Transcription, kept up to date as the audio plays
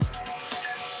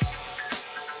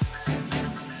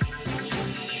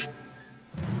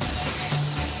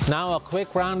Now, a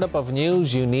quick roundup of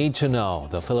news you need to know.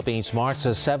 The Philippines marks the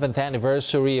 7th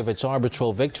anniversary of its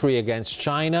arbitral victory against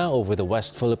China over the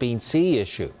West Philippine Sea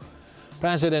issue.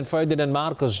 President Ferdinand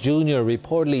Marcos Jr.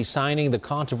 reportedly signing the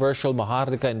controversial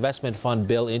Maharlika Investment Fund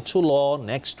bill into law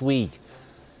next week.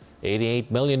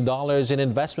 $88 million in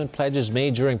investment pledges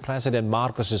made during President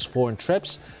Marcos's foreign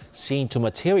trips seen to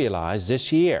materialize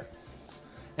this year.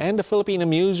 And the Philippine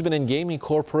Amusement and Gaming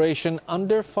Corporation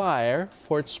under fire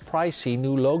for its pricey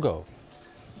new logo.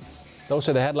 Those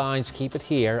are the headlines. Keep it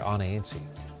here on ANC.